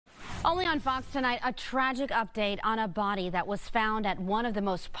Only on Fox tonight, a tragic update on a body that was found at one of the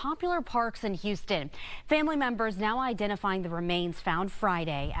most popular parks in Houston. Family members now identifying the remains found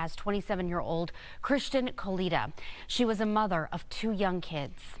Friday as 27-year-old Christian Colita. She was a mother of 2 young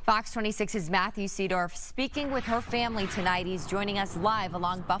kids. Fox 26's Matthew Seedorff speaking with her family tonight. He's joining us live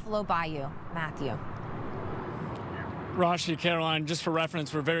along Buffalo Bayou. Matthew. Rashi, Caroline, just for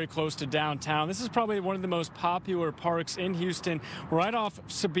reference, we're very close to downtown. This is probably one of the most popular parks in Houston. We're right off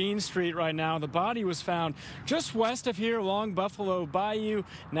Sabine Street right now. The body was found just west of here along Buffalo Bayou.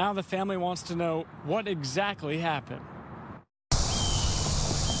 Now the family wants to know what exactly happened.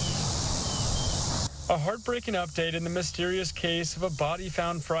 A heartbreaking update in the mysterious case of a body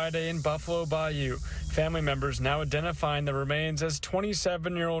found Friday in Buffalo Bayou. Family members now identifying the remains as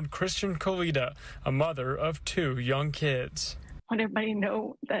 27-year-old Christian Colita, a mother of 2 young kids. I want everybody to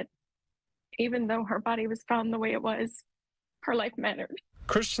know that even though her body was found the way it was, her life mattered.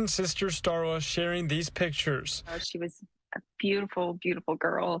 Christian's sister Starla sharing these pictures. She was a beautiful, beautiful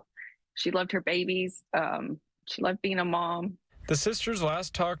girl. She loved her babies. She loved being a mom. The sisters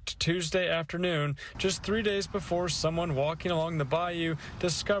last talked Tuesday afternoon, just 3 days before someone walking along the bayou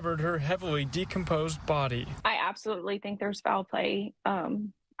discovered her heavily decomposed body. I absolutely think there's foul play.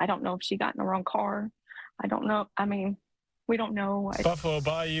 I don't know if she got in the wrong car. I don't know. I mean, we don't know. Buffalo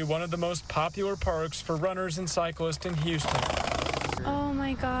Bayou, one of the most popular parks for runners and cyclists in Houston. Oh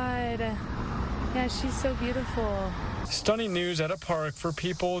my God. Yeah, she's so beautiful. Stunning news at a park for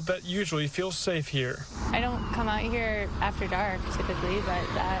people that usually feel safe here. I don't come out here after dark typically, but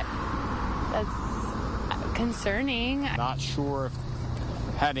that's concerning. Not sure if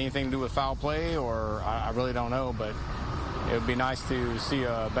it had anything to do with foul play, or I really don't know, but it would be nice to see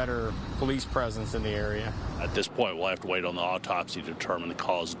a better police presence in the area. At this point, we'll have to wait on the autopsy to determine the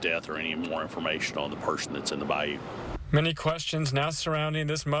cause of death or any more information on the person that's in the bayou. Many questions now surrounding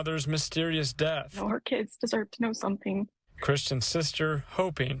this mother's mysterious death. Her kids deserve to know something. Christian's sister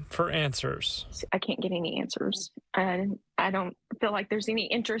hoping for answers. I can't get any answers. I don't feel like there's any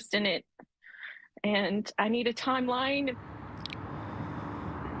interest in it. And I need a timeline.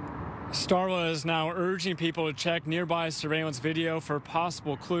 Starla is now urging people to check nearby surveillance video for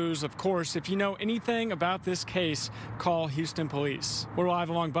possible clues. Of course, if you know anything about this case, call Houston Police. We're live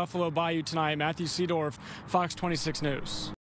along Buffalo Bayou tonight. Matthew Seedorff, Fox 26 News.